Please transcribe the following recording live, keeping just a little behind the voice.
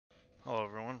Hello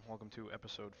everyone, welcome to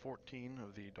episode 14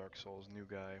 of the Dark Souls New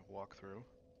Guy walkthrough.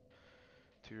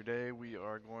 Today we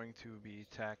are going to be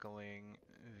tackling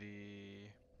the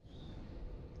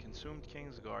Consumed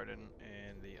King's Garden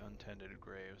and the Untended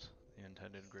Graves. The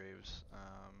Untended Graves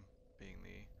being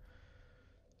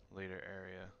the later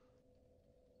area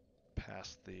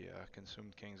past the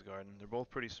Consumed King's Garden. They're both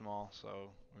pretty small, so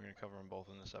we're going to cover them both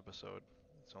in this episode.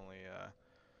 It's only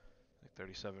like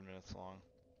 37 minutes long.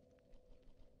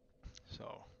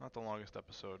 So, not the longest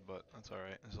episode, but that's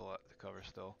alright. There's a lot to cover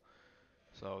still.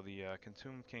 So, the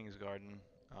Consumed King's Garden,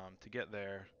 to get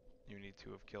there, you need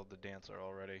to have killed the dancer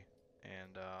already.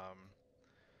 And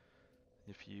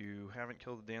if you haven't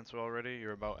killed the dancer already,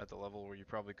 you're about at the level where you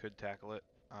probably could tackle it.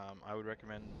 I would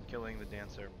recommend killing the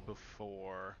dancer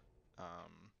before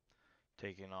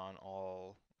taking on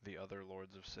all the other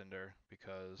Lords of Cinder,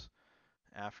 because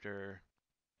after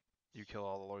you kill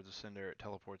all the Lords of Cinder, it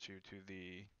teleports you to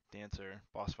the dancer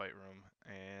boss fight room,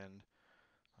 and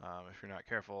if you're not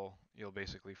careful, you'll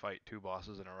basically fight two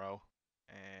bosses in a row,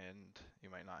 and you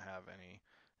might not have any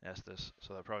Estus,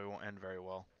 so that probably won't end very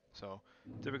well. So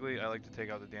typically I like to take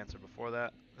out the dancer before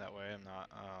that. That way I'm not,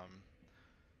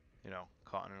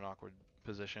 caught in an awkward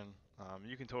position.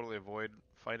 You can totally avoid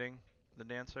fighting the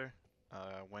dancer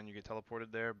when you get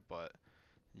teleported there, but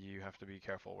you have to be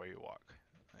careful where you walk.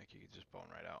 Like, you can just bone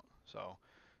right out. So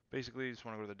basically you just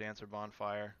want to go to the dancer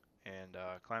bonfire and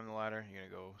climb the ladder. You're going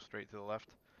to go straight to the left,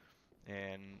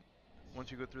 and once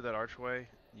you go through that archway,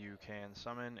 you can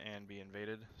summon and be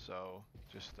invaded, so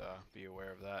just be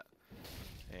aware of that.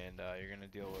 And you're going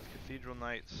to deal with cathedral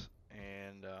knights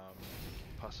and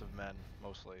pus of men,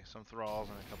 mostly. Some thralls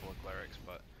and a couple of clerics,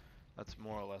 but that's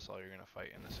more or less all you're going to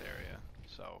fight in this area.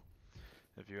 So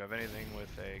if you have anything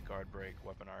with a guard break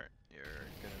weapon art, you're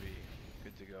going to be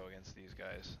good to go against these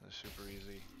guys. It's super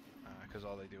easy, because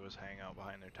all they do is hang out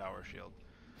behind their tower shield.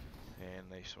 And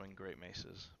they swing great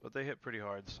maces, but they hit pretty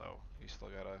hard, so you still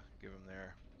gotta give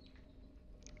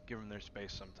them their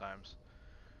space sometimes.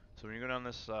 So when you go down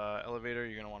this elevator,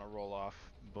 you're gonna want to roll off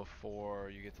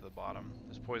before you get to the bottom.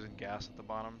 There's poison gas at the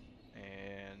bottom,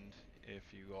 and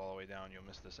if you go all the way down, you'll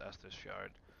miss this Estus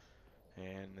shard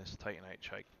and this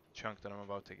Titanite chunk that I'm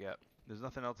about to get. There's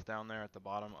nothing else down there at the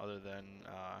bottom other than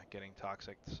getting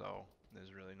toxic, so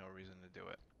there's really no reason to do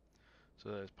it. So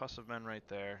there's pus of men right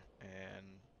there, and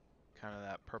kind of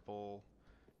that purple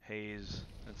haze,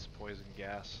 it's poison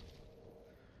gas.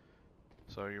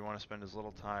 So you want to spend as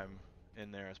little time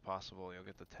in there as possible. You'll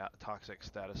get the toxic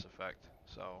status effect.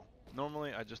 So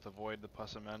normally I just avoid the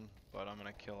pus of men, but I'm going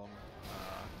to kill them,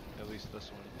 at least this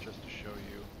one, just to show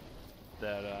you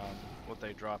that what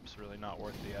they drop is really not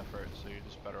worth the effort, so you're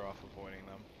just better off avoiding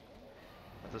them.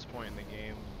 At this point in the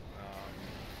game,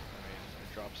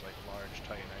 it drops like large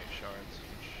Titanite shards,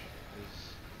 which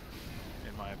is,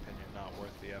 in my opinion, not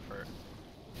worth the effort,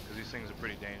 because these things are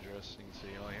pretty dangerous. You can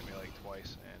see it only hit me like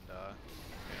twice, and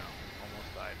almost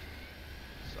died.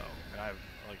 So, and I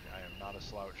am not a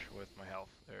slouch with my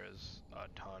health. There is a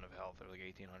ton of health. There's like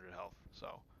 1800 health,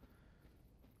 so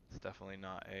it's definitely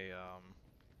not a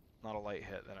light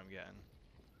hit that I'm getting.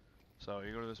 So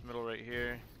you go to this middle right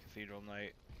here, Cathedral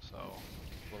Knight. So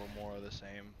a little more of the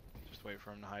same. Just wait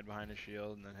for him to hide behind his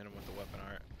shield, and then hit him with the weapon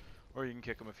art. Or you can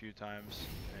kick him a few times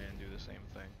and do the same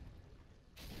thing.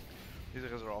 These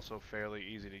guys are also fairly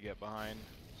easy to get behind,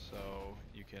 so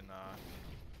you can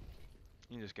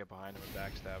just get behind them and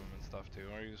backstab them and stuff too,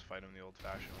 or you just fight them the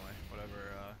old-fashioned way,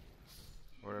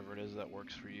 whatever it is that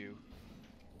works for you.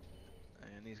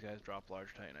 And these guys drop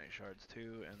large Titanite shards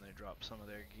too, and they drop some of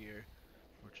their gear,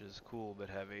 which is cool but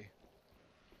heavy.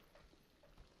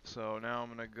 So now I'm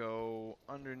gonna go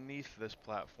underneath this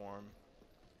platform.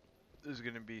 There's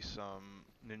gonna be some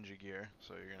ninja gear,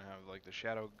 so you're gonna have like the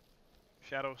shadow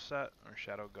set or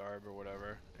shadow garb or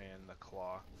whatever, and the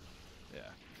claw.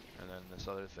 Yeah. And then this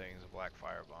other thing is a black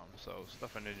firebomb. So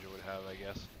stuff a ninja would have, I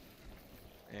guess.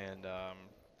 And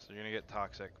so you're gonna get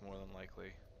toxic more than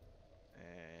likely.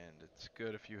 And it's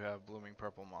good if you have blooming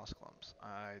purple moss clumps.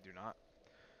 I do not.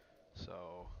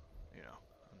 So,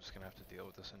 I'm just gonna have to deal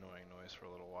with this annoying noise for a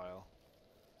little while.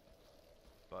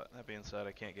 But that being said,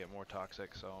 I can't get more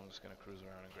toxic, so I'm just gonna cruise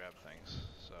around and grab things.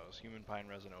 So it's human pine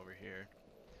resin over here.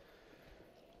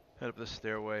 Head up this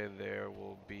stairway, there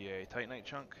will be a Titanite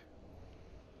chunk.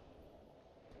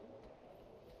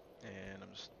 And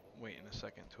I'm just waiting a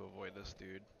second to avoid this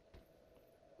dude.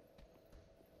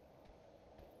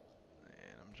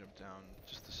 And I'm jump down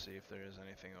just to see if there is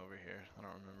anything over here. I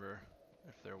don't remember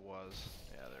if there was.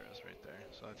 Yeah, there is right there.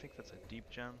 So I think that's a deep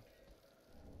gem.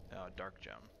 Dark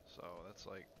gem. So that's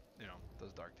like,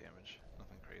 does dark damage.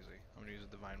 Nothing crazy. I'm gonna use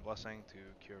a divine blessing to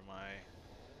cure my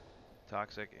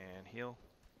toxic and heal.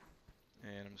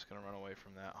 And I'm just going to run away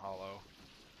from that hollow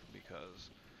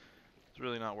because it's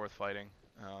really not worth fighting.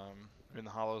 The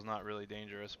hollow is not really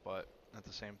dangerous, but at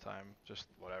the same time, just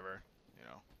whatever, you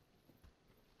know.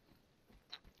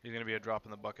 He's going to be a drop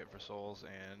in the bucket for souls,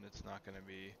 and it's not going to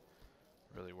be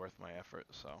really worth my effort.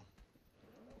 So,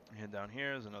 head down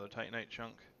here is another Titanite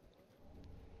chunk,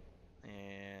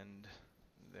 and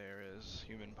there is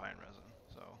human pine resin.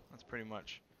 So that's pretty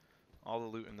much all the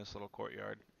loot in this little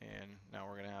courtyard, and now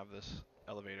we're going to have this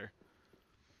elevator.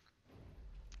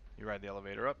 You ride the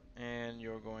elevator up, and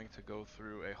you're going to go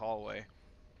through a hallway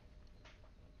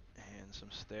and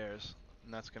some stairs,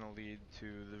 and that's going to lead to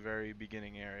the very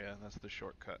beginning area. That's the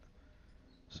shortcut.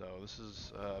 So this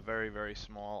is a very, very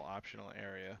small optional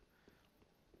area,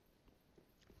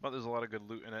 but there's a lot of good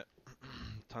loot in it.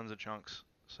 Tons of chunks.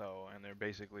 So, and they're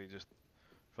basically just,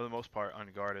 for the most part,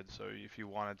 unguarded. So if you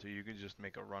wanted to, you could just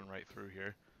make a run right through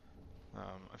here.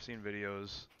 I've seen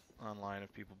videos online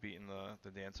of people beating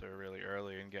the dancer really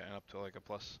early and getting up to like a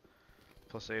plus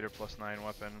 8 or plus 9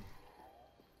 weapon,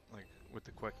 like with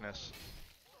the quickness,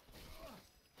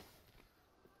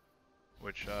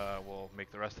 which will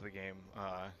make the rest of the game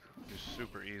just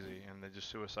super easy, and they just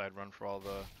suicide run for all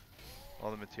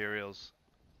the materials.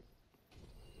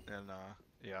 And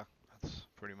yeah, that's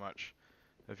pretty much.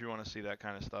 If you want to see that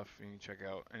kind of stuff, you can check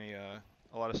out any a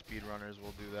lot of speedrunners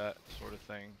will do that sort of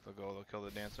thing. They'll kill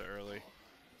the dancer early,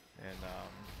 and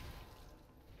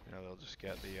you know, they'll just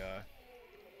get the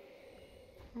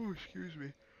oh, excuse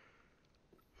me.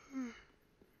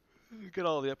 Get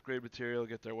all the upgrade material,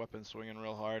 get their weapons swinging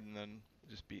real hard, and then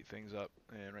just beat things up.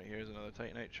 And right here is another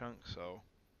Titanite chunk, so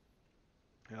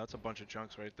yeah, that's a bunch of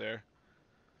chunks right there.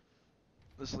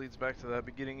 This leads back to that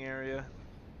beginning area.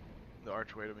 The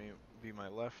archway to be my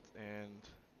left, and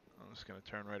I'm just going to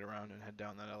turn right around and head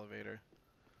down that elevator.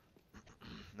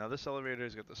 Now this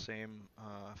elevator's got the same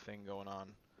thing going on,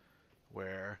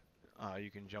 where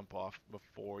you can jump off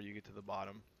before you get to the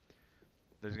bottom.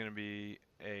 There's going to be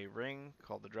a ring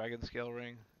called the Dragon Scale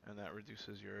Ring, and that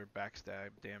reduces your backstab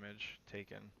damage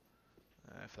taken.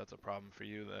 If that's a problem for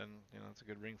you, then you know it's a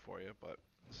good ring for you, but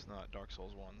it's not Dark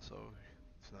Souls 1, so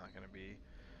it's not going to be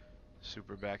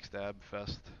super backstab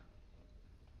fest.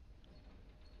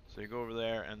 So you go over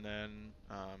there, and then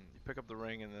you pick up the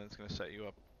ring, and then it's going to set you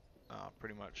up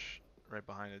pretty much right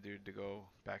behind the dude to go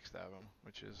backstab him,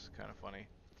 which is kind of funny.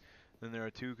 Then there are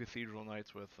 2 Cathedral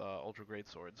Knights with ultra great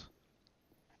swords.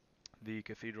 The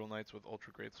Cathedral Knights with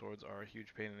ultra great swords are a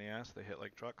huge pain in the ass. They hit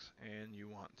like trucks, and you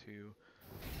want to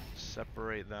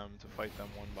separate them to fight them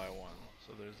one by one.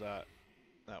 So there's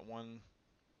that one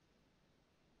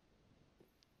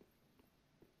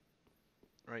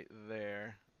right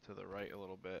there to the right a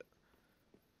little bit,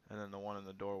 and then the one in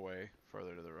the doorway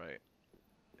further to the right.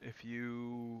 If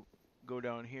you go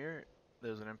down here,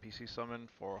 there's an NPC summon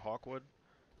for Hawkwood,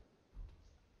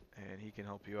 and he can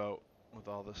help you out with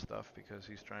all this stuff because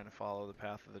he's trying to follow the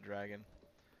path of the dragon.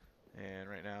 And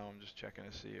right now I'm just checking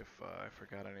to see if I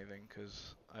forgot anything,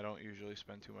 because I don't usually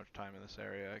spend too much time in this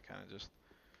area. I kind of just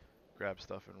grab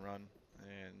stuff and run,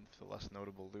 and the less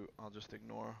notable loot I'll just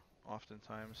ignore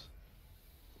oftentimes.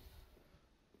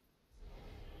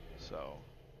 So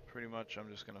pretty much I'm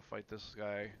just going to fight this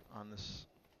guy on this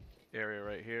area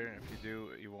right here. If you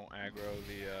do, you won't aggro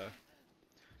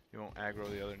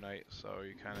the other knight, so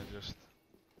you kind of just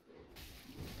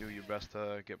do your best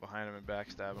to get behind him and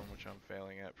backstab him, which I'm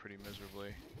failing at pretty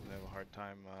miserably. I have a hard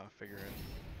time figuring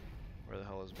where the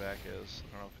hell his back is.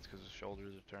 I don't know if it's because his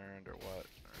shoulders are turned or what,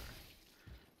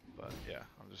 but yeah,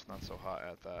 I'm just not so hot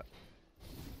at that.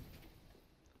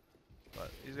 But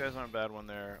these guys aren't bad when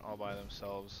they're all by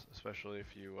themselves, especially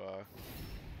if you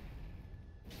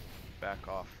back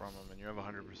off from them and you have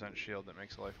 100% shield. That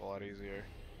makes life a lot easier.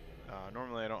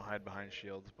 Normally I don't hide behind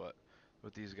shields, but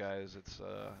with these guys it's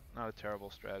not a terrible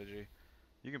strategy.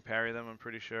 You can parry them, I'm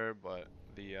pretty sure, but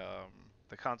the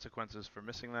consequences for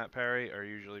missing that parry are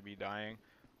usually me dying,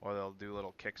 or they'll do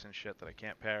little kicks and shit that I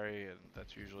can't parry, and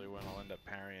that's usually when I'll end up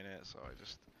parrying it. So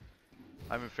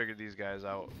I haven't figured these guys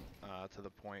out to the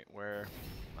point where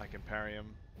I can parry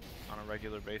them on a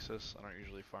regular basis. I don't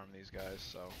usually farm these guys,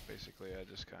 so basically I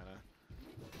just kind of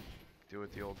do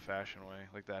it the old-fashioned way,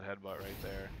 like that headbutt right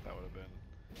there. That would have been,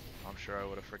 I'm sure I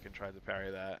would have freaking tried to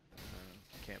parry that, and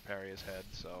can't parry his head,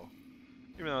 so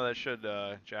even though that should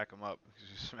jack him up, because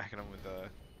you're smacking him with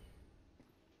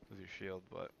your shield.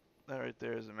 But that right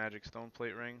there is a magic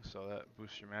stoneplate ring, so that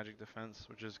boosts your magic defense,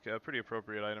 which is a pretty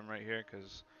appropriate item right here,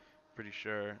 because pretty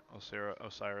sure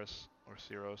Osiris or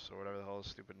Ceros or whatever the hell his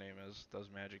stupid name is does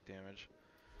magic damage.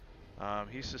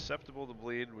 He's susceptible to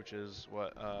bleed, which is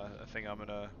what a thing I'm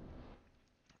gonna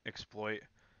exploit.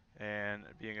 And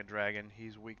being a dragon,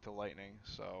 he's weak to lightning,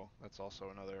 so that's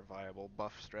also another viable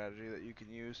buff strategy that you can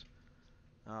use.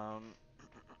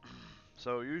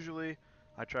 So usually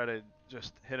I try to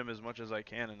just hit him as much as I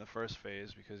can in the first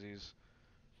phase because he's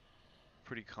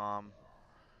pretty calm.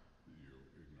 You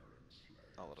ignorant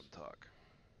slaves. I'll let him talk.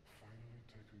 Finally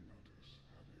taken notice,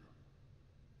 have you?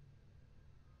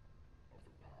 Of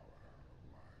the power of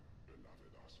my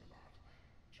beloved Ocelot,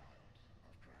 child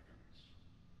of dragons.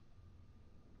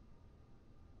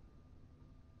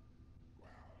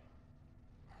 Well,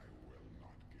 I will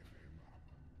not give him up.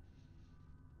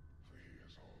 For he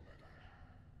is all that I have.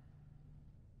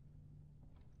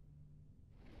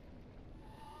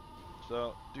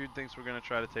 So, dude thinks we're gonna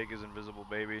try to take his invisible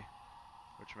baby,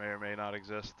 which may or may not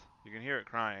exist. You can hear it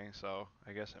crying, so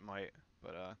I guess it might.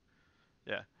 But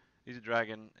yeah, he's a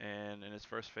dragon, and in his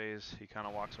first phase, he kind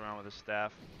of walks around with his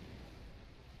staff,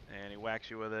 and he whacks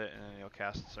you with it, and then he'll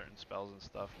cast certain spells and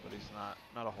stuff. But he's not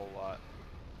a whole lot.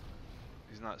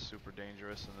 He's not super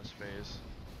dangerous in this phase.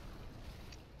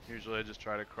 Usually, I just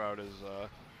try to crowd his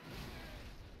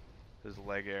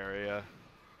leg area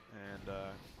and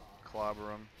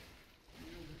clobber him.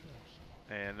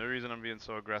 And the reason I'm being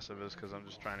so aggressive is because I'm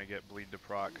just trying to get bleed to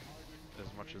proc as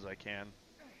much as I can.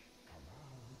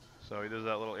 So he does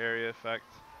that little area effect.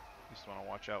 You just want to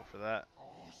watch out for that.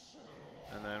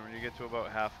 And then when you get to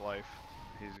about half-life,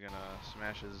 he's gonna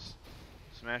smash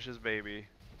his baby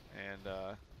and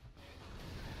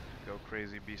go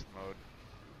crazy beast mode.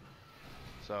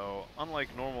 So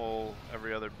unlike normal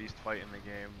every other beast fight in the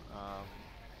game,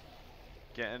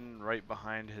 getting right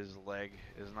behind his leg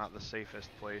is not the safest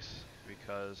place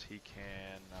because he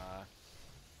can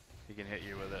hit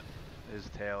you with it. His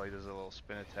tail, he does a little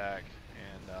spin attack,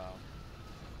 and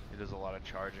he does a lot of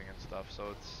charging and stuff.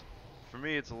 So for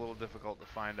me, it's a little difficult to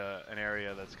find an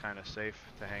area that's kind of safe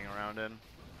to hang around in.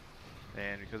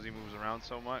 And because he moves around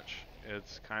so much,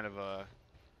 it's kind of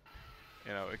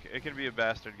it can be a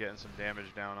bastard getting some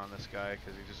damage down on this guy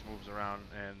because he just moves around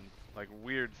and like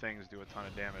weird things do a ton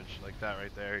of damage. Like that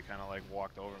right there, he kind of like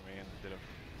walked over me and did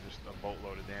just a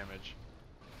boatload of damage.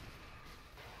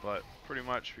 But pretty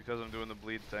much because I'm doing the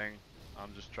bleed thing,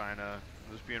 I'm just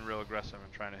being real aggressive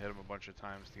and trying to hit him a bunch of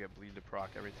times to get bleed to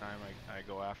proc every time I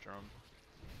go after him.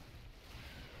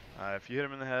 If you hit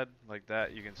him in the head like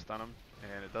that, you can stun him,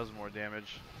 and it does more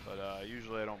damage, but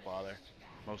usually I don't bother,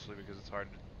 mostly because it's hard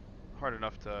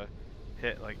enough to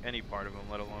hit like any part of him,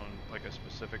 let alone like a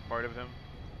specific part of him.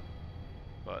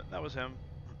 But that was him.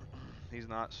 He's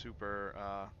not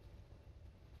super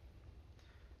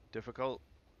difficult,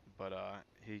 but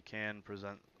he can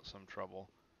present some trouble.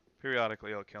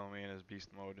 Periodically he'll kill me in his beast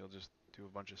mode. He'll just do a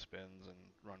bunch of spins and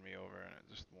run me over, and it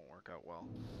just won't work out well.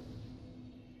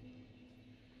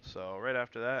 So right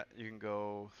after that, you can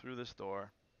go through this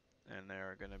door, and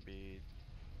there's going to be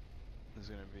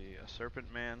a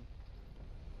serpent man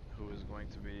who is going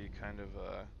to be kind of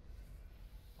a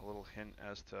little hint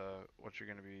as to what you're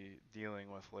going to be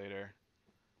dealing with later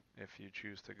if you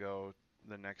choose to go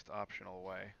the next optional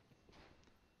way.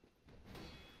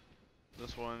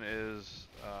 This one is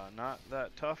not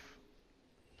that tough.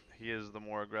 He is the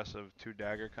more aggressive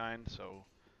 2-dagger kind, so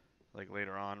like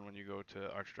later on when you go to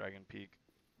Archdragon Peak,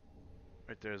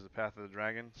 right there's the Path of the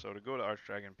Dragon. So to go to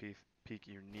Archdragon Peak,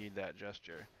 you need that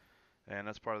gesture. And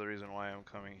that's part of the reason why I'm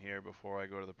coming here before I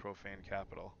go to the Profane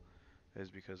Capital,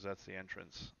 is because that's the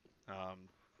entrance.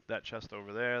 That chest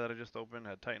over there that I just opened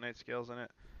had Titanite scales in it,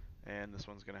 and this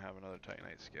one's going to have another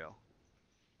Titanite scale.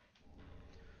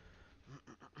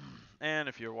 And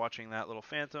if you're watching that little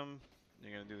phantom,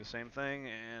 you're going to do the same thing,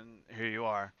 and here you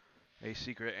are. A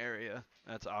secret area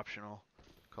that's optional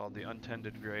called the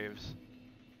Untended Graves.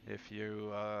 If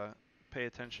you pay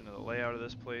attention to the layout of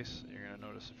this place, you're going to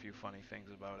notice a few funny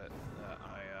things about it that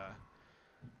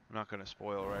I'm not going to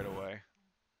spoil right away.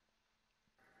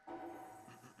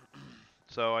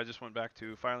 So I just went back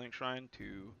to Firelink Shrine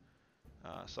to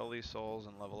sell these souls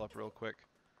and level up real quick.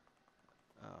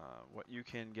 What you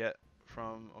can get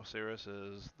from Osiris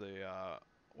is the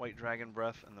White Dragon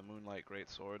Breath and the Moonlight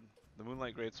Greatsword. The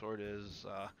Moonlight Greatsword is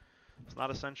it's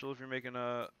not essential if you're making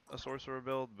a sorcerer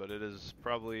build, but it is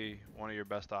probably one of your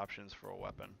best options for a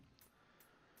weapon.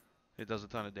 It does a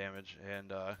ton of damage,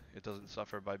 and it doesn't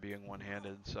suffer by being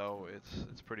one-handed, so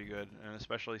it's pretty good. And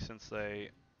especially since they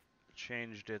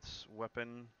changed its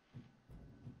weapon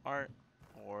art,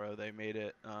 or they made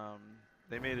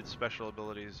its special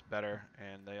abilities better,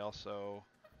 and they also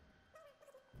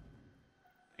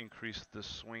increased the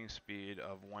swing speed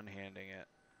of one-handing it.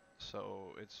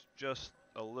 So it's just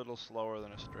a little slower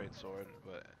than a straight sword,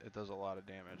 but it does a lot of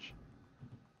damage.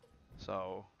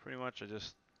 So pretty much I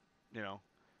just, you know,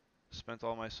 spent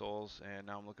all my souls, and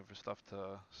now I'm looking for stuff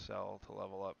to sell to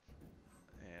level up.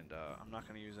 And I'm not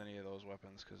going to use any of those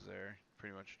weapons because they're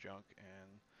pretty much junk.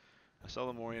 And I sell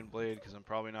the Morian blade because I'm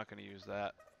probably not going to use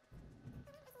that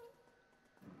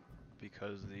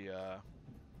because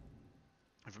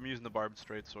if I'm using the barbed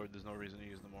straight sword, there's no reason to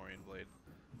use the Morian blade,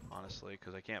 honestly,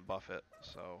 because I can't buff it.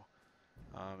 So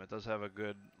it does have a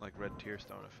good like red tear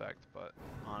stone effect, but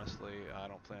honestly, I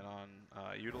don't plan on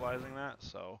utilizing that,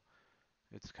 so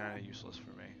it's kind of useless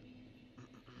for me.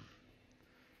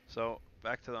 So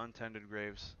back to the untended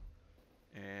graves,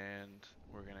 and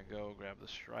we're gonna go grab the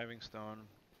striving stone,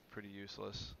 pretty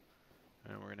useless,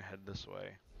 and we're gonna head this way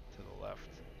to the left.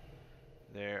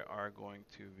 There are going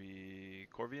to be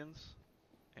Corvians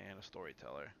and a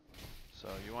storyteller. So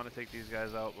you want to take these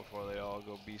guys out before they all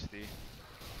go beastie,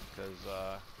 because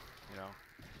you know,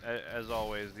 as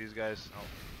always, these guys.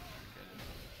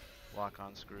 Oh, lock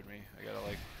on screwed me. I gotta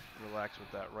like relax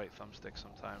with that right thumbstick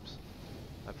sometimes.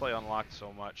 I play unlocked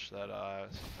so much that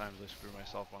sometimes I screw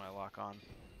myself when I lock on.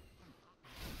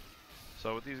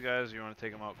 So with these guys, you want to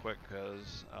take them out quick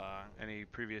because any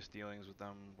previous dealings with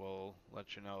them will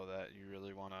let you know that you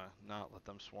really want to not let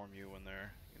them swarm you when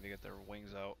they get their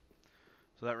wings out.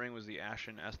 So that ring was the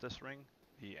ashen Estus ring.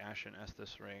 The ashen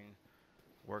Estus ring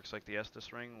works like the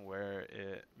Estus ring, where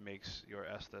it makes your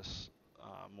Estus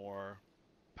more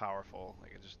powerful.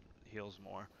 Like it just heals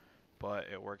more, but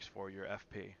it works for your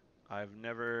FP. I've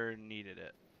never needed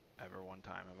it ever one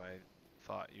time. Have I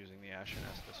thought using the ashen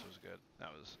Estus was good?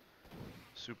 That was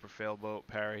super failboat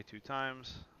parry 2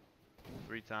 times,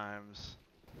 3 times.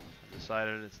 I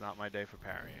decided it's not my day for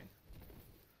parrying.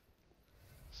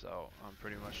 So I'm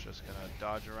pretty much just gonna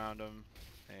dodge around him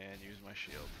and use my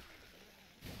shield.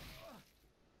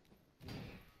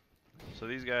 So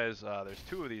these guys, there's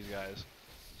 2 of these guys.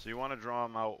 So you want to draw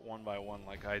them out one by one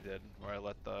like I did, where I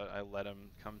let him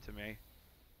come to me.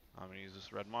 I'm gonna use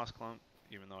this red moss clump,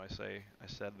 even though I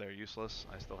said they're useless.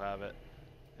 I still have it.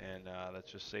 And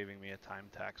that's just saving me a time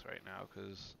tax right now,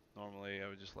 because normally I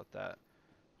would just let that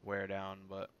wear down.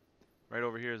 But right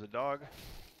over here is a dog.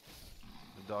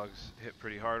 The dog's hit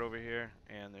pretty hard over here,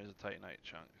 and there's a Titanite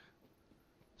chunk.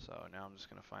 So now I'm just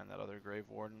going to find that other Grave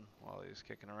Warden while he's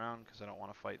kicking around, because I don't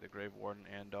want to fight the Grave Warden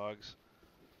and dogs.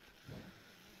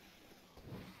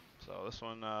 So this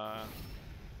one,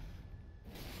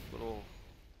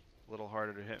 little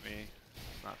harder to hit me.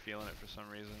 It's not feeling it for some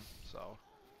reason, so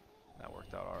that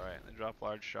worked out alright. They drop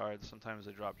large shards, sometimes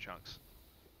they drop chunks.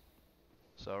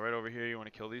 So right over here you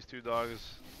want to kill these 2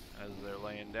 dogs as they're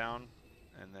laying down,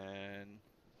 and then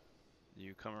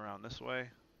you come around this way.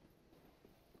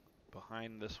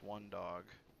 Behind this one dog,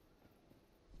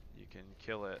 you can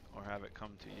kill it or have it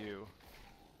come to you.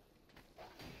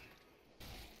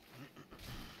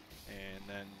 And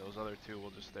then those other 2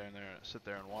 will just sit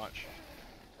there and watch.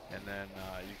 And then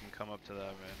you can come up to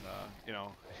them and, you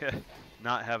know,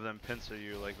 not have them pincer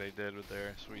you like they did with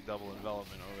their sweet double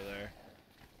envelopment over there.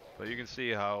 But you can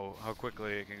see how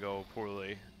quickly it can go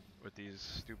poorly with these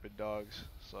stupid dogs.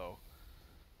 So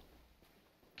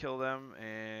kill them,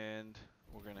 and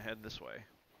we're going to head this way.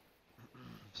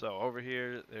 So over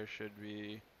here there should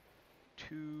be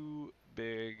 2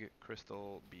 big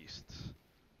crystal beasts.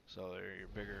 So they're your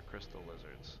bigger crystal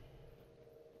lizards.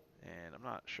 And I'm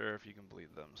not sure if you can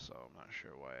bleed them, so I'm not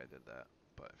sure why I did that.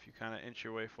 But if you kind of inch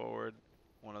your way forward,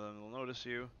 one of them will notice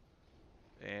you,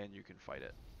 and you can fight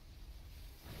it.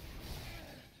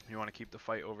 You want to keep the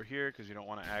fight over here, because you don't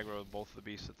want to aggro both the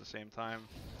beasts at the same time.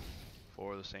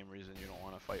 For the same reason you don't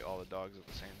want to fight all the dogs at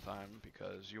the same time,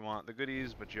 because you want the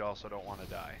goodies, but you also don't want to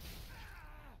die.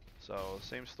 So,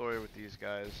 same story with these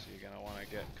guys. You're going to want to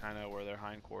get kind of where their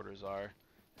hindquarters are.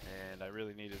 And I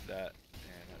really needed that,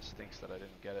 and it stinks that I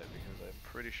didn't get it, because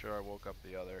I'm pretty sure I woke up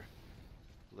the other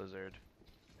lizard.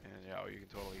 And yeah, you can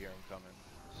totally hear him coming.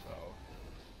 So,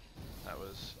 that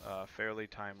was fairly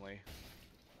timely.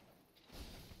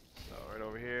 So right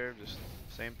over here, just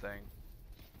same thing.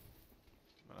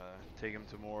 I'm going to take him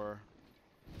to more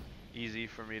easy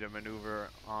for me to maneuver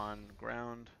on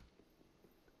ground.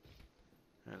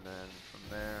 And then from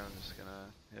there, I'm just going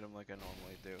to hit him like I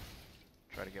normally do.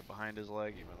 Try to get behind his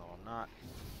leg, even though I'm not.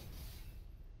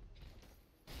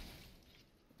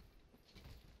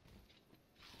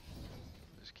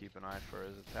 Just keep an eye for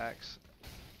his attacks,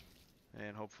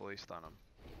 and hopefully stun him.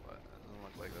 But it doesn't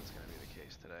look like that's going to be the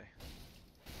case today.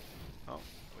 Oh,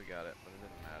 we got it, but it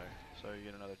didn't matter. So you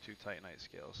get another 2 Titanite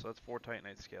scales. So that's 4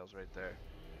 Titanite scales right there.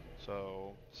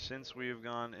 So since we've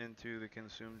gone into the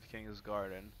Consumed King's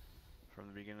Garden, from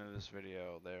the beginning of this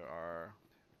video, there are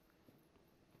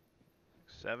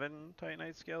 7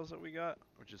 Titanite scales that we got,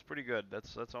 which is pretty good.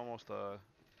 That's almost a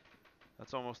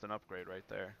That's almost an upgrade right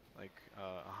there, like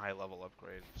a high level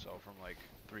upgrade. So from like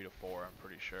 3 to 4, I'm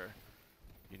pretty sure.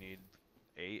 You need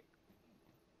 8.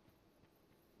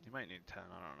 You might need 10,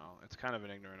 I don't know. It's kind of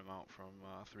an ignorant amount from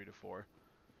 3 to 4.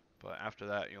 But after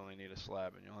that, you only need a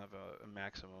slab, and you'll have a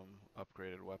maximum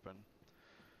upgraded weapon.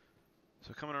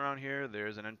 So coming around here,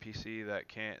 there's an NPC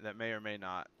that may or may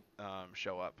not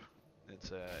show up. It's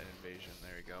an invasion.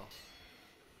 There you go.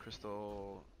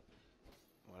 Crystal,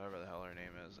 whatever the hell her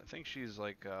name is. I think she's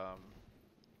like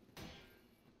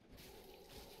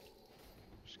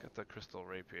she's got the crystal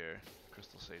rapier,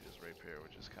 crystal sage's rapier,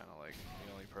 which is kind of like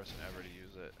the only person ever to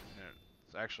use it. And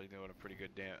it's actually doing a pretty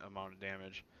good amount of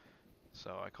damage.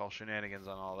 So I call shenanigans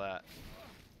on all that.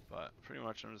 But pretty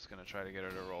much I'm just going to try to get her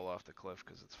to roll off the cliff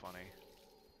because it's funny.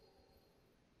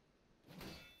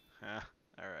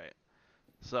 Alright.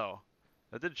 So,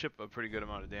 that did chip a pretty good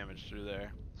amount of damage through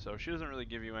there. So she doesn't really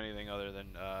give you anything other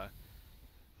than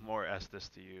more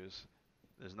Estus to use.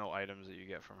 There's no items that you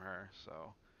get from her,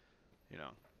 so, you know,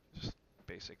 just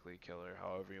basically kill her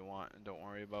however you want and don't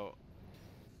worry about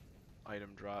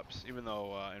item drops, even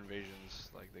though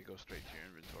invasions, like, they go straight to your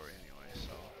inventory anyway,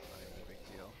 so it's not even a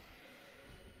big deal.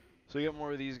 So you get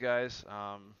more of these guys.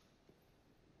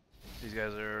 These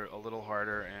guys are a little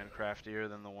harder and craftier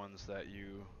than the ones that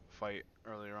you fight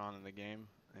earlier on in the game.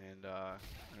 And I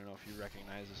don't know if you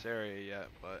recognize this area yet,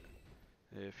 but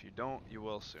if you don't, you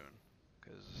will soon.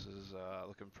 Because this is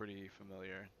looking pretty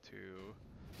familiar to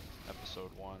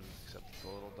episode 1, except it's a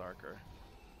little darker.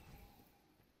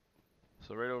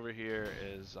 So right over here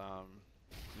is,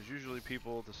 there's usually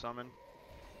people to summon,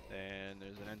 and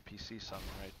there's an NPC summon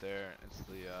right there. It's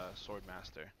the Sword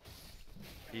Master.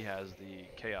 He has the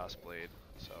Chaos Blade,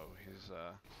 so he's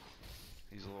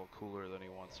a little cooler than he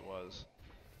once was,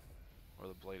 or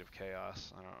the Blade of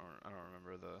Chaos. I don't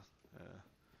remember the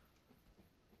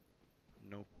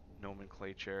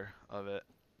nomenclature of it.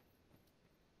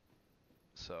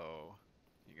 So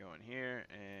you go in here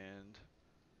and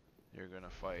you're gonna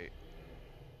fight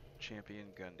Champeen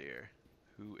Gundyr,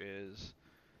 who is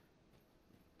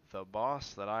the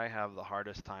boss that I have the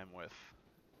hardest time with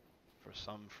for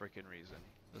some freaking reason.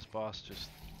 This boss just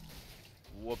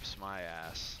whoops my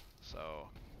ass. So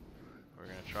we're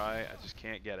gonna try. I just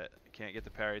can't get it. I can't get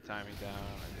the parry timing down.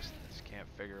 I just can't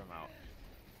figure him out.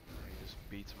 He just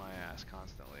beats my ass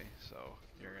constantly. So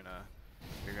you're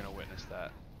gonna witness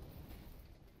that.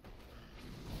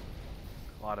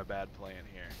 A lot of bad play in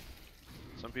here.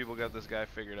 Some people got this guy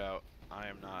figured out. I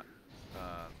am not.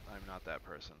 I'm not that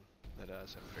person that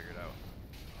has him figured out.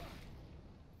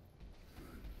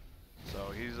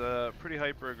 So he's pretty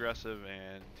hyper aggressive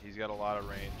and he's got a lot of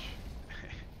range.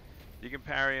 You can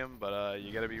parry him, but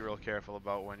you got to be real careful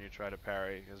about when you try to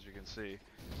parry. As you can see,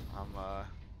 I'm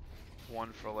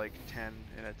 1 for like 10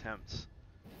 in attempts,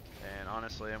 and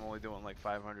honestly, I'm only doing like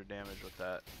 500 damage with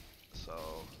that. So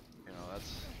you know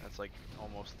that's like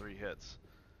almost 3 hits.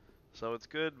 So it's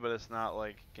good, but it's not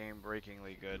like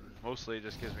game-breakingly good. Mostly it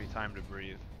just gives me time to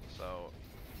breathe. So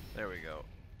there we go.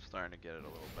 Starting to get it a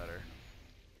little better.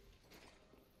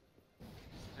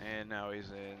 And now he's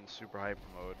in super hyper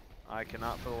mode. I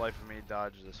cannot for the life of me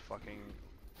dodge this fucking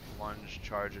lunge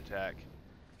charge attack.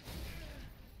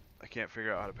 I can't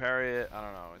figure out how to parry it. I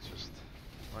don't know. It's just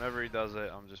whenever he does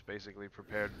it, I'm just basically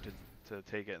prepared to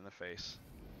take it in the face.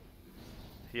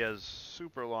 He has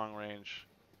super long range,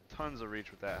 tons of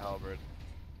reach with that halberd.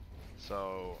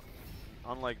 So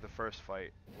unlike the first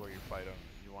fight where you fight him,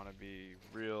 you want to be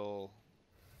real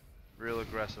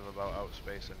aggressive about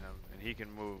outspacing him, and he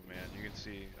can move, man. You can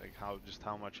see like just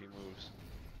how much he moves.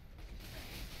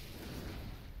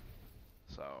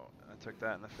 So I took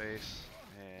that in the face,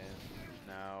 and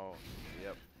now,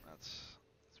 yep, that's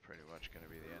pretty much going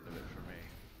to be the end of it for me.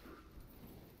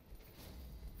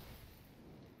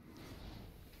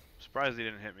 Surprised he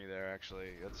didn't hit me there.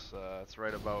 Actually, that's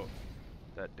right about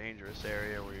that dangerous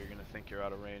area where you're going to think you're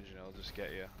out of range and it'll just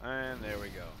get you. And there we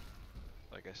go.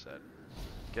 Like I said,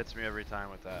 gets me every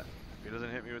time with that. If he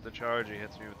doesn't hit me with the charge, he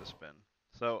hits me with the spin.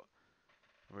 So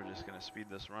we're just gonna speed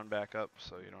this run back up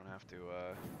so you don't have to,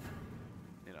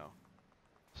 you know,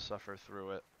 suffer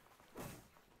through it.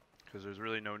 Because there's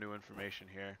really no new information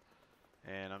here,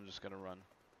 and I'm just gonna run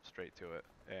straight to it.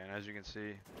 And as you can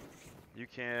see, you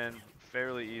can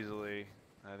fairly easily,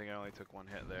 I think I only took 1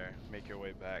 hit there, make your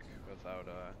way back without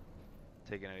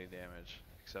taking any damage.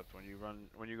 Except when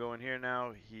you go in here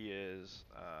now, he's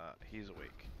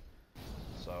awake.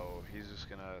 So he's just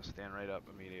gonna stand right up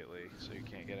immediately, so you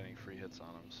can't get any free hits on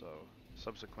him. So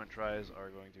subsequent tries are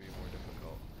going to be more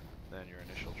difficult than your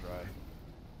initial try.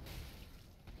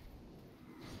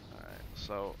 Alright,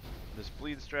 so this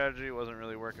bleed strategy wasn't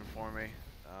really working for me.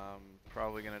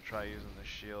 probably gonna try using the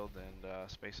shield and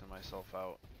spacing myself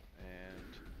out,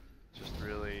 and just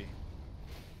really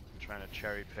trying to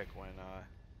cherry pick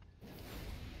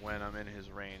when I'm in his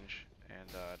range, and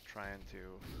trying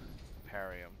to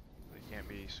parry him. He can't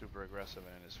be super aggressive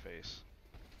and in his face.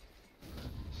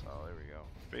 So there we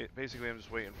go. Basically, I'm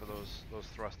just waiting for those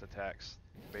thrust attacks.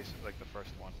 Basically, like the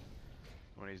first one,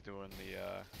 when he's doing the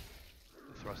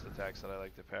thrust attacks that I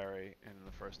like to parry in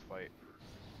the first fight.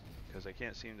 Because I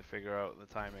can't seem to figure out the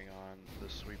timing on the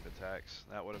sweep attacks.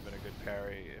 That would have been a good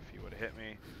parry if he would have hit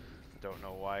me. I don't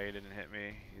know why he didn't hit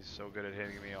me. He's so good at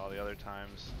hitting me all the other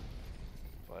times.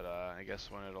 But I guess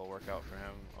when it'll work out for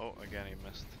him. Oh, again he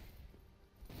missed.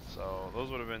 So those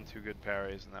would have been two good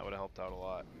parries, and that would have helped out a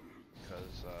lot.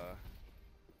 Because,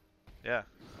 yeah,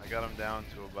 I got him down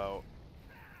to about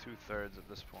 2/3 at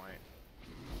this point.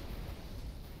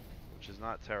 Which is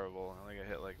not terrible. I think I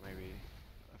hit like maybe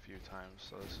a few times,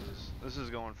 so this is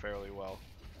going fairly well.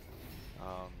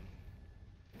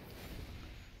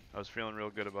 I was feeling real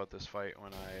good about this fight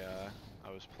when I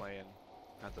was playing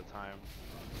at the time.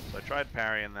 So I tried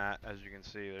parrying that. As you can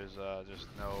see, there's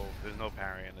no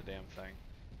parrying the damn thing,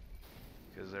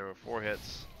 because there were 4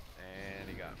 hits and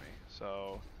he got me.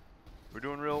 So we're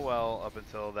doing real well up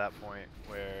until that point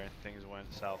where things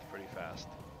went south pretty fast.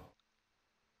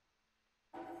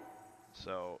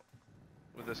 So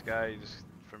with this guy,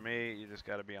 for me, you just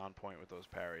got to be on point with those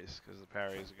parries, because the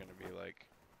parries are going to be like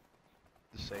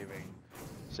the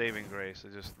saving grace. They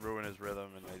just ruin his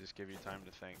rhythm, and they just give you time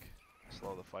to think,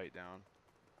 slow the fight down.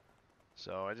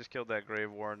 So I just killed that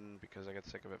Grave Warden because I got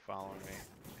sick of it following me,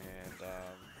 and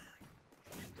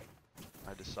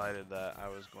I decided that I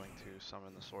was going to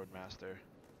summon the Swordmaster,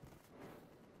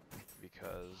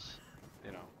 because,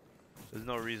 you know, there's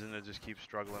no reason to just keep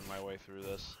struggling my way through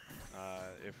this.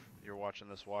 If you're watching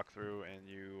this walkthrough and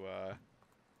you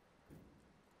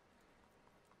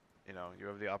know, you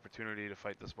have the opportunity to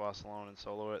fight this boss alone and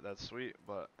solo it, that's sweet,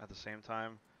 but at the same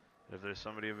time, if there's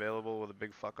somebody available with a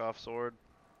big fuck-off sword,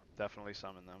 definitely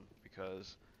summon them,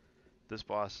 because this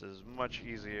boss is much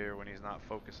easier when he's not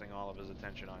focusing all of his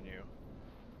attention on you.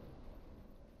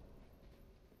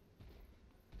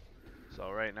 So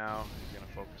right now, he's going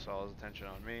to focus all his attention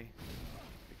on me,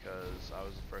 because I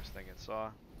was the first thing it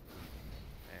saw,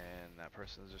 and that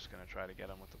person is just going to try to get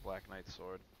him with the Black Knight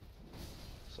sword.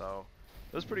 So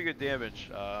it was pretty good damage,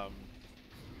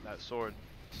 that sword.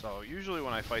 So usually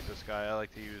when I fight this guy, I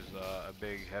like to use a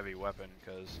big heavy weapon,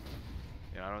 because,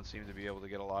 you know, I don't seem to be able to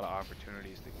get a lot of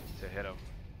opportunities to hit him.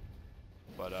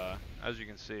 But as you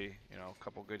can see, you know, a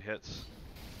couple good hits,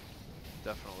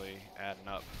 definitely adding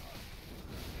up.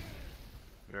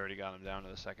 We already got him down to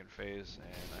the second phase,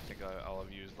 and I think I'll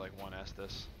have used like 1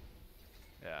 Estus.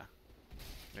 Yeah,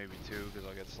 maybe 2, because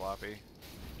I'll get sloppy.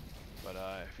 But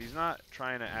if he's not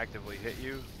trying to actively hit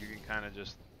you, you can kind of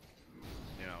just,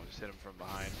 you know, just hit him from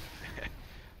behind. And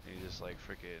he just like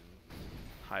freaking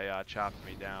hi-ya chopped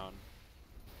me down.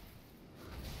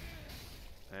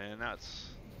 And that's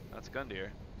Gundyr.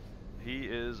 He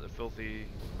is a filthy,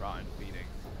 rotten beating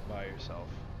by yourself.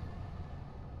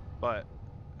 But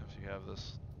if you have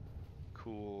this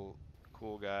cool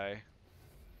guy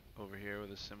over here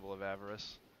with his symbol of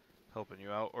avarice helping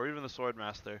you out, or even the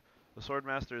Swordmaster. The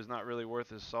Swordmaster is not really worth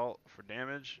his salt for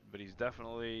damage, but he's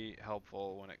definitely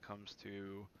helpful when it comes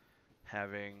to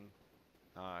having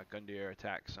Gundyr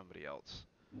attack somebody else.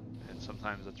 And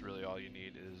sometimes that's really all you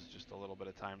need, is just a little bit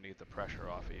of time to get the pressure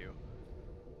off of you.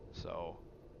 So,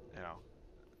 you know,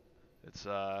 it's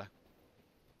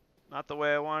not the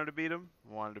way I wanted to beat him.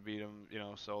 I wanted to beat him, you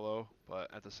know, solo,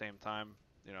 but at the same time,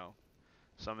 you know,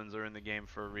 summons are in the game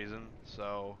for a reason.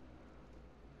 So,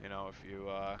 you know, if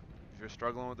you're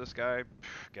struggling with this guy,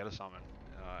 get a summon,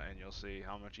 and you'll see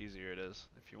how much easier it is.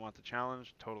 If you want the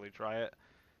challenge, totally try it,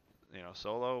 you know,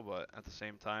 solo, but at the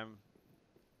same time,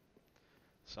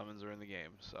 summons are in the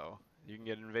game. So you can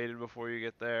get invaded before you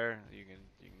get there. You can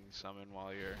summon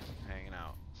while you're hanging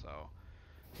out. So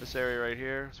this area right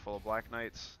here is full of Black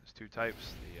Knights. There's 2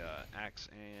 types, the axe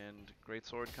and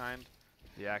greatsword kind.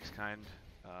 The axe kind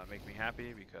make me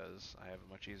happy because I have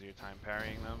a much easier time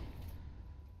parrying them.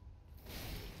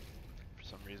 For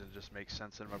some reason it just makes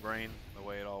sense in my brain, the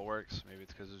way it all works. Maybe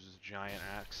it's because there's this giant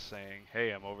axe saying,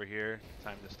 hey, I'm over here,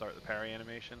 time to start the parry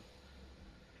animation.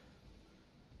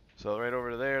 So right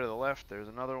over there to the left, there's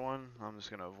another one. I'm just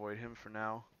going to avoid him for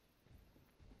now.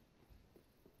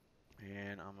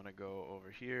 And I'm going to go over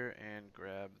here and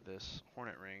grab this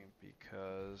Hornet ring,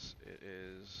 because it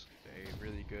is a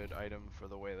really good item for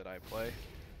the way that I play.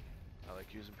 I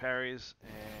like using parries,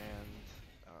 and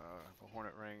the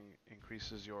Hornet ring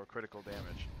increases your critical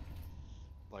damage,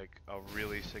 like a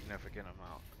really significant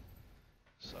amount.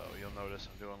 notice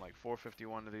I'm doing like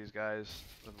 451 to these guys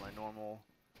with my normal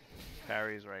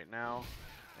parries right now,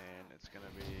 and it's going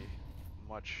to be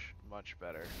much, much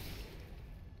better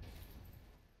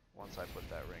once I put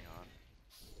that ring on.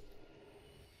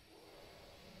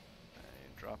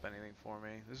 And drop anything for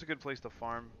me. This is a good place to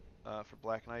farm for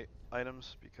Black Knight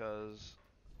items because,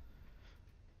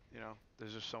 you know,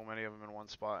 there's just so many of them in one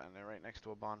spot and they're right next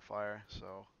to a bonfire.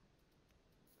 So,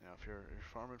 you know, if you're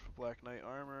farming for Black Knight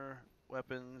armor,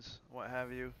 weapons, what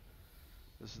have you,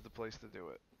 this is the place to do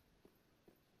it.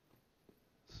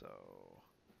 So,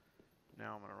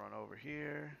 now I'm going to run over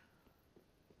here,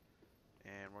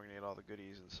 and we're going to get all the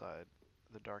goodies inside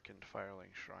the darkened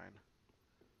Firelink Shrine.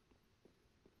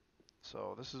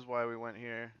 So this is why we went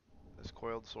here. This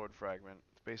coiled sword fragment.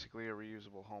 It's basically a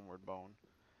reusable homeward bone,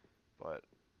 but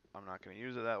I'm not going to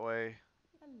use it that way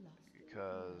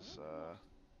because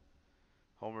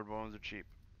homeward bones are cheap,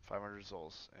 500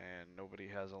 souls, and nobody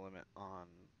has a limit on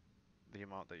the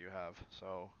amount that you have.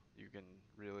 So you can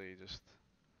really just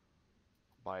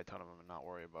buy a ton of them and not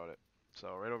worry about it.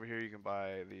 So right over here you can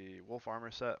buy the wolf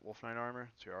armor set, wolf knight armor.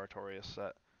 It's your Artorias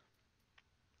set.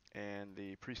 And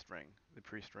the priest ring. The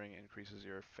priest ring increases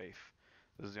your faith.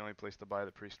 This is the only place to buy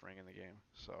the priest ring in the game,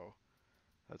 so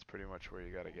that's pretty much where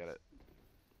you gotta get it.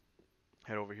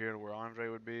 Head over here to where Andre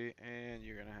would be, and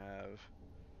you're gonna have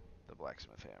the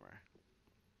blacksmith hammer,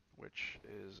 which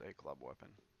is a club weapon.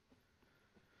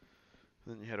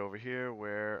 Then you head over here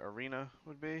where Arena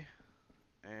would be,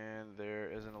 and there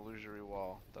is an illusory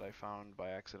wall that I found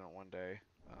by accident one day.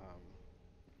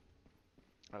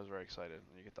 I was very excited.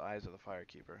 And you get the eyes of the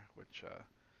firekeeper, which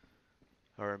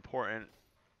are important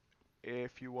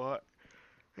if you want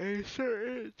a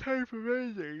certain type of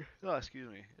ending. Oh, excuse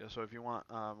me. Yeah, so if you want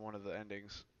one of the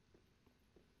endings,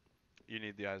 you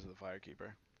need the eyes of the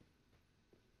firekeeper.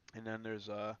 And then there's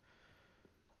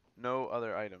no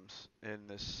other items in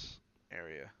this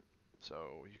area.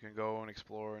 So you can go and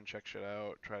explore and check shit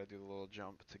out, try to do the little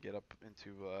jump to get up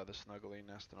into the snuggly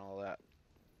nest and all that.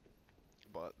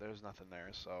 But there's nothing there,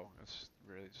 so it's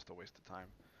really just a waste of time.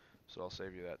 So I'll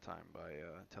save you that time by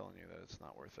telling you that it's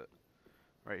not worth it.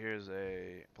 Right here is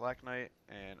a Black Knight,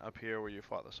 and up here where you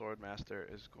fought the Sword Master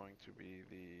is going to be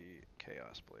the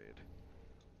Chaos Blade,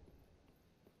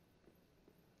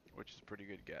 which is a pretty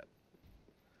good get.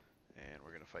 And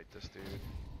we're gonna fight this dude.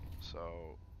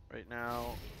 So right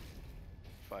now,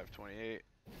 528,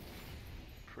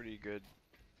 pretty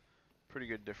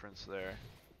good difference there.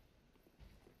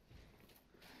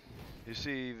 You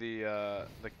see the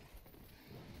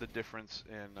difference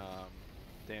in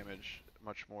damage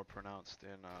much more pronounced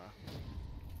in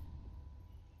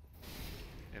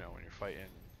you know, when you're fighting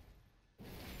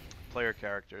player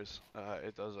characters.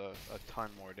 It does a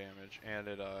ton more damage, and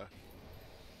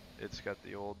it's got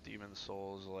the old Demon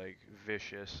Souls like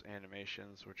vicious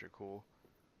animations, which are cool.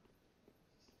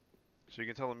 So you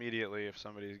can tell immediately if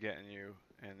somebody's getting you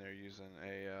and they're using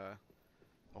a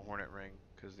Hornet ring,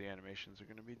 because the animations are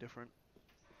going to be different.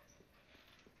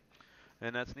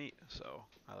 And that's neat, so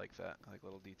I like that. I like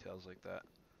little details like that.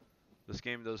 This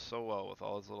game does so well with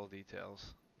all its little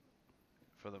details,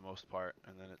 for the most part,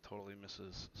 and then it totally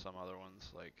misses some other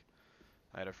ones. Like,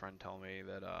 I had a friend tell me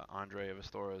that Andre of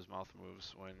Astoro's mouth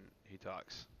moves when he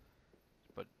talks,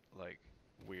 but like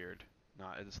weird.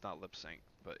 It's not lip sync,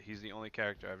 but he's the only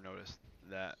character I've noticed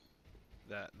that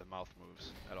the mouth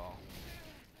moves at all.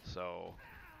 So,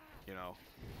 you know,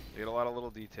 you get a lot of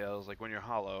little details. Like when you're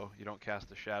hollow, you don't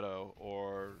cast a shadow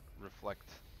or reflect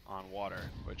on water,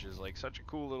 which is like such a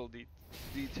cool little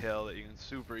detail that you can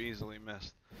super easily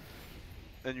miss.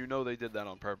 And you know they did that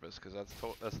on purpose, because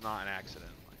that's not an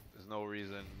accident. Like, there's no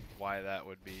reason why that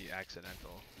would be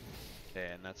accidental.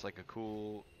 And that's like a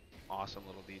cool, awesome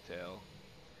little detail.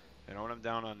 And when I'm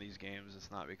down on these games,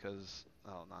 it's not because,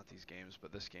 well, not these games,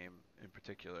 but this game in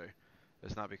particular,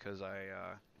 it's not because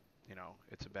you know,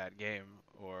 it's a bad game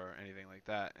or anything like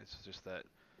that. It's just that,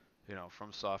 you know,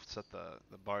 FromSoft set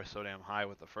the bar so damn high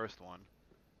with the first one,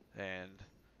 and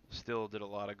still did a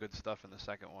lot of good stuff in the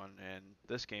second one. And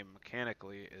this game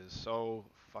mechanically is so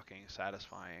fucking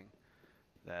satisfying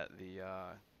that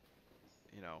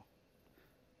you know,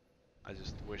 I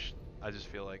just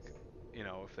feel like, you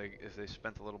know, if they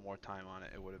spent a little more time on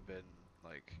it, it would have been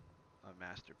like a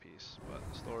masterpiece. But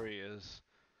the story is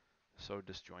so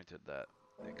disjointed that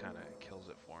it kind of kills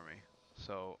it for me.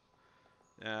 So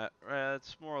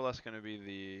it's more or less going to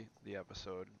be the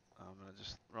episode. I'm gonna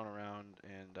just run around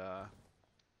and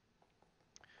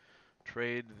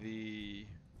trade the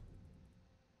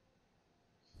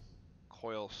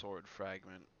coil sword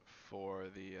fragment for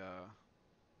the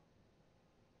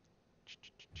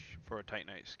for a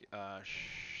Titanite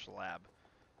slab.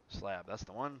 Slab, that's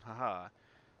the one. Haha.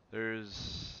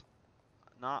 There's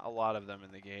not a lot of them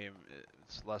in the game.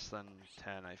 It's less than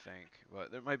 10, I think.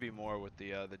 But there might be more with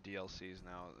the DLCs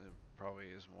now. It probably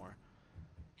is more.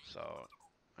 So,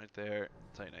 right there,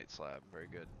 Titanite slab, very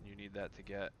good. You need that to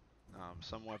get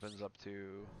some weapons up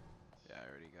to. Yeah, I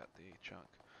already got the chunk.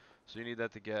 So you need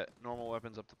that to get normal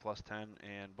weapons up to +10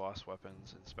 and boss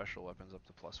weapons and special weapons up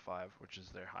to +5, which is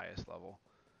their highest level.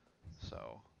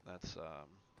 So that's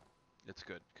it's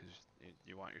good because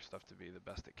you want your stuff to be the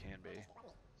best it can be,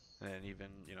 and even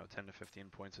 10 to 15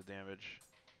 points of damage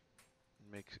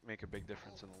make a big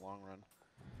difference in the long run.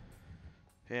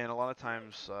 And a lot of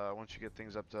times, once you get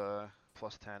things up to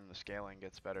 +10, the scaling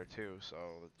gets better too. So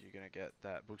you're gonna get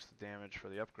that boosted damage for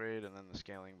the upgrade, and then the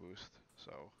scaling boost.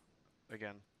 So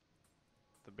again,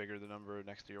 the bigger the number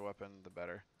next to your weapon, the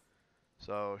better.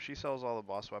 So she sells all the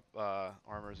boss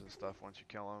armors and stuff once you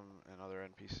kill them, and other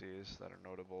NPCs that are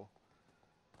notable.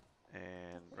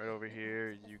 And right over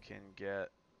here, you can get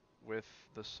with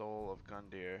the soul of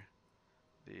Gundyr,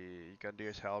 the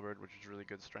Gundyr's halberd, which is a really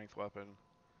good strength weapon,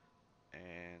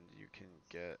 and you can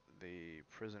get the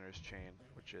prisoner's chain,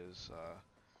 which is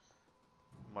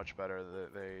much better.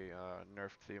 They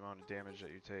nerfed the amount of damage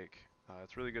that you take.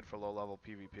 It's really good for low level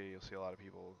PvP. You'll see a lot of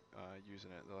people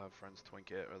using it. They'll have friends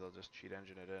twink it, or they'll just cheat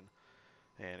engine it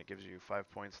in. And it gives you 5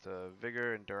 points to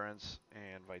Vigor, Endurance,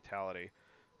 and Vitality.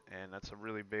 And that's a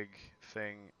really big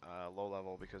thing low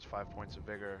level, because 5 points of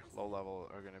Vigor low level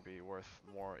are going to be worth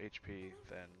more HP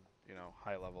than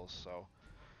high levels. So,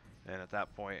 and at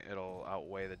that point, it'll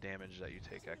outweigh the damage that you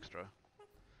take extra.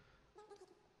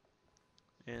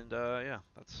 And yeah,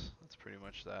 that's pretty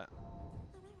much that.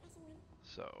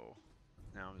 So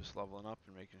now I'm just leveling up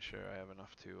and making sure I have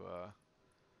enough to.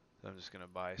 I'm just gonna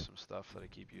buy some stuff that I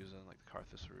keep using, like the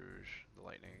Carthus Rouge, the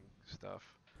lightning stuff,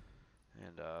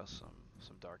 and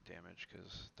some dark damage,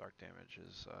 because dark damage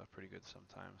is pretty good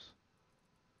sometimes.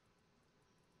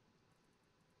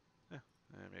 Yeah,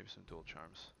 and maybe some dual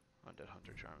charms, undead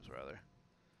hunter charms rather.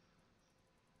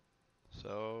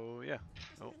 So yeah.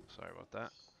 Oh, sorry about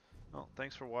that. Well,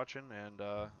 thanks for watching, and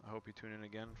I hope you tune in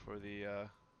again for the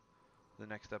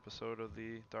next episode of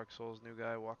the Dark Souls New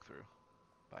Guy walkthrough.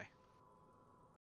 Bye.